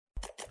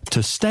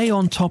To stay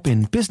on top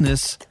in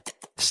business,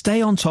 stay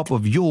on top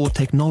of your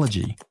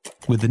technology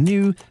with the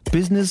new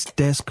Business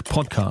Desk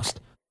podcast,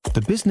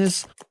 The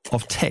Business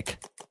of Tech.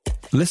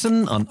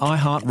 Listen on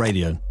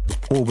iHeartRadio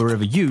or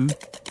wherever you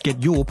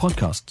get your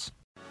podcasts.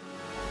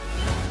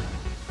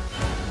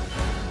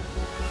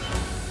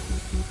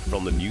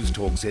 From the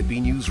Newstalk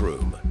ZB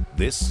Newsroom,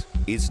 this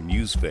is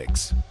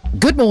Newsfix.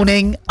 Good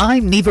morning,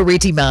 I'm Neva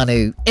Reti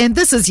Manu, and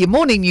this is your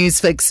morning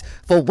Newsfix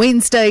for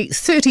Wednesday,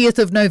 30th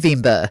of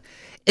November.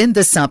 In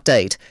this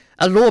update,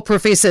 a law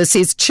professor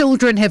says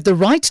children have the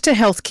right to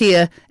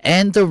healthcare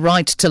and the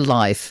right to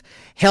life.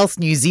 Health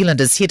New Zealand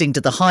is heading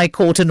to the High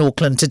Court in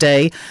Auckland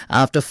today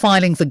after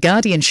filing for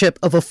guardianship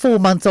of a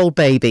 4-month-old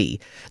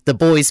baby. The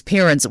boy's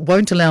parents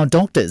won't allow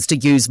doctors to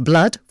use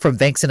blood from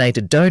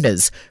vaccinated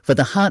donors for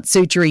the heart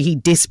surgery he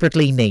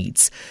desperately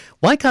needs.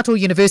 Waikato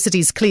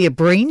University's Claire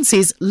Breen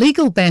says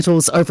legal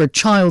battles over a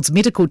child's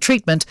medical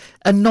treatment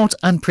are not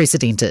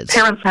unprecedented.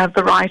 Parents have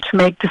the right to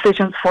make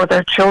decisions for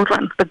their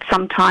children, but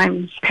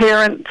sometimes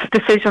parent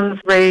decisions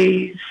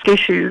raise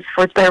issues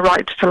for their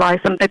right to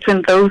life, and it's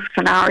in those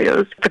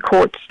scenarios the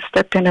courts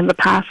stepped in the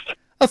past.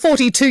 A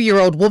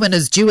 42-year-old woman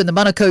is due in the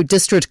Manukau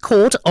District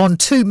Court on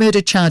 2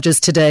 murder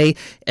charges today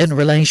in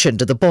relation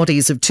to the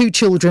bodies of 2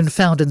 children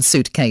found in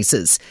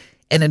suitcases.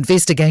 An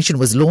investigation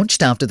was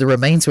launched after the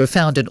remains were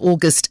found in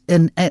August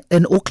in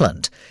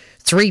Auckland.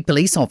 3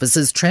 police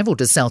officers travelled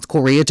to South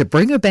Korea to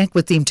bring her back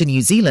with them to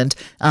New Zealand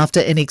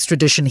after an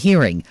extradition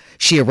hearing.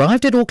 She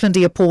arrived at Auckland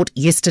Airport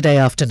yesterday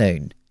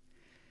afternoon.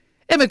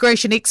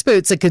 Immigration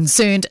experts are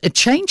concerned a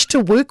change to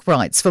work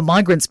rights for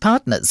migrants'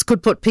 partners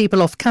could put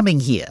people off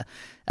coming here.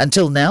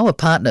 Until now, a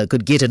partner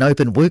could get an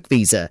open work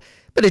visa,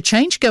 but a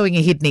change going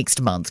ahead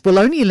next month will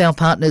only allow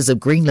partners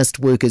of green list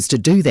workers to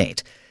do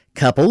that.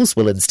 Couples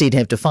will instead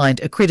have to find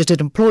accredited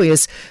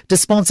employers to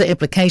sponsor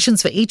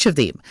applications for each of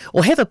them,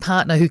 or have a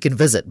partner who can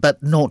visit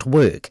but not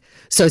work.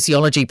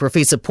 Sociology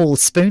professor Paul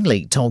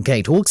Spoonley told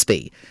Kate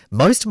Hawkesby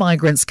most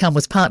migrants come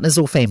with partners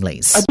or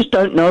families. I just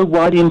don't know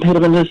why the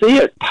impediment is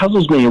there. It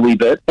puzzles me a wee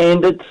bit,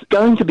 and it's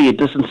going to be a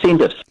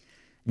disincentive.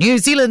 New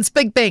Zealand's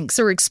big banks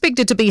are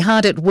expected to be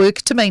hard at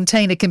work to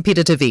maintain a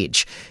competitive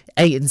edge.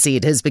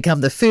 ANZ has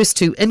become the first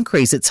to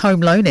increase its home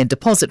loan and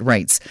deposit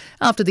rates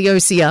after the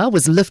OCR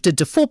was lifted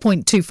to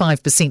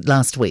 4.25%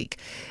 last week.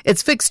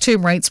 Its fixed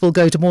term rates will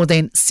go to more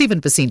than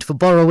 7% for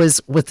borrowers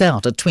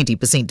without a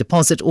 20%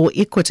 deposit or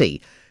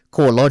equity.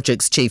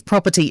 CoreLogic's chief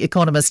property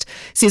economist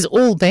says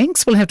all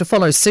banks will have to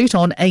follow suit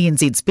on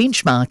ANZ's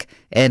benchmark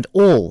and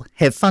all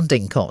have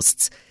funding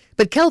costs.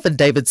 But Calvin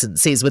Davidson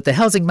says with the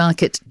housing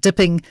market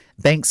dipping,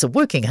 banks are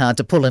working hard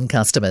to pull in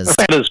customers. I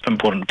think it is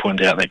important to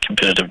point out the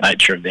competitive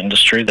nature of the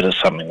industry. That is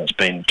something that's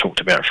been talked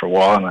about for a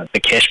while, and the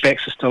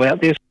cashbacks are still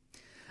out there.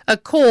 A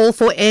call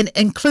for an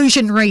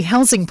inclusionary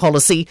housing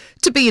policy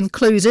to be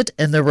included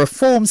in the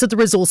reforms of the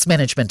Resource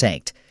Management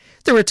Act.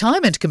 The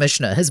Retirement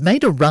Commissioner has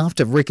made a raft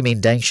of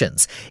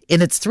recommendations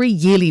in its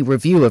 3-yearly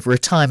review of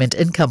retirement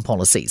income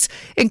policies,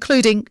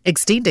 including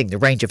extending the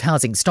range of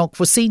housing stock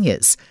for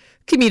seniors.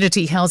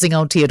 Community Housing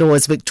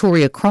Aotearoa's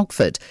Victoria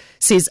Crockford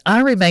says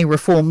RMA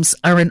reforms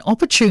are an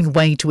opportune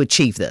way to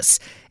achieve this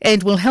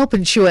and will help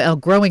ensure our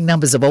growing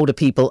numbers of older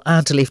people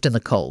aren't left in the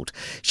cold.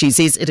 She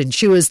says it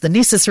ensures the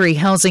necessary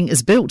housing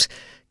is built,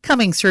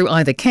 coming through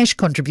either cash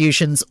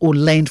contributions or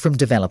land from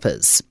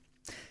developers.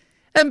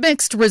 A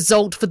mixed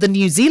result for the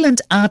New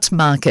Zealand art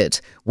market.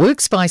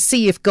 Works by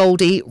C.F.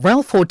 Goldie,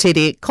 Ralph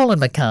Hortede,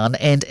 Colin McCann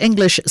and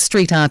English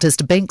street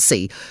artist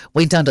Banksy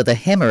went under the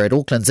hammer at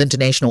Auckland's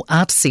International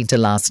Arts Centre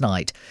last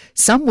night.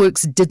 Some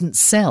works didn't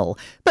sell,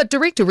 but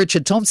director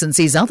Richard Thompson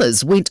says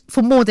others went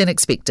for more than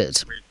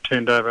expected. We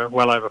turned over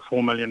well over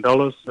 $4 million.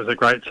 It was a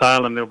great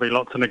sale and there'll be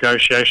lots of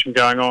negotiation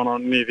going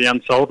on any of the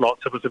unsold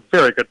lots. It was a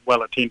very good,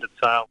 well-attended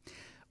sale.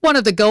 One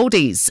of the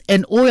Goldies,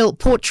 an oil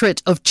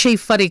portrait of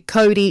Chief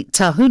Wharekauiri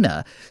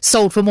Tahuna,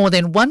 sold for more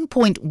than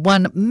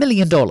 $1.1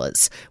 million,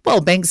 while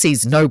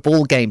Banksy's No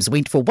Ball Games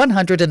went for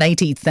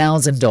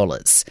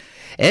 $180,000.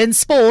 In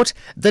sport,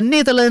 the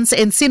Netherlands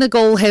and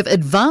Senegal have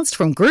advanced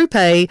from Group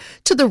A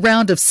to the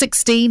round of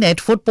 16 at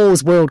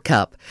football's World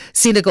Cup.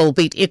 Senegal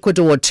beat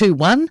Ecuador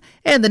 2-1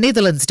 and the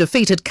Netherlands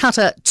defeated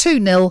Qatar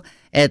 2-0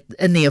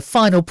 in their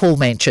final pool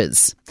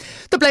matches.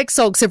 The Black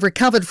Sox have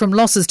recovered from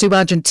losses to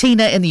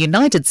Argentina and the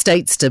United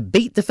States to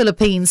beat the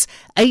Philippines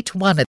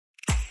 8-1.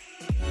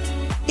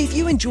 If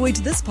you enjoyed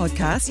this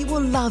podcast, you will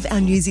love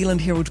our New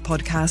Zealand Herald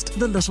podcast,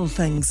 The Little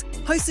Things,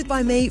 hosted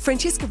by me,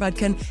 Francesca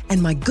Rudkin,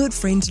 and my good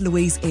friend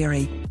Louise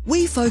Airy.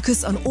 We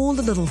focus on all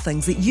the little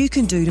things that you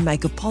can do to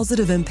make a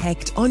positive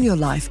impact on your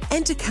life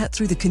and to cut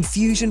through the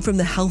confusion from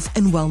the health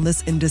and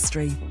wellness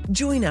industry.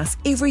 Join us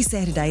every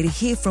Saturday to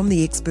hear from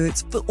the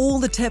experts for all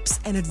the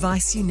tips and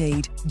advice you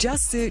need.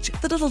 Just search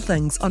The Little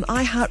Things on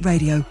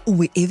iHeartRadio or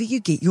wherever you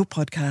get your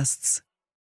podcasts.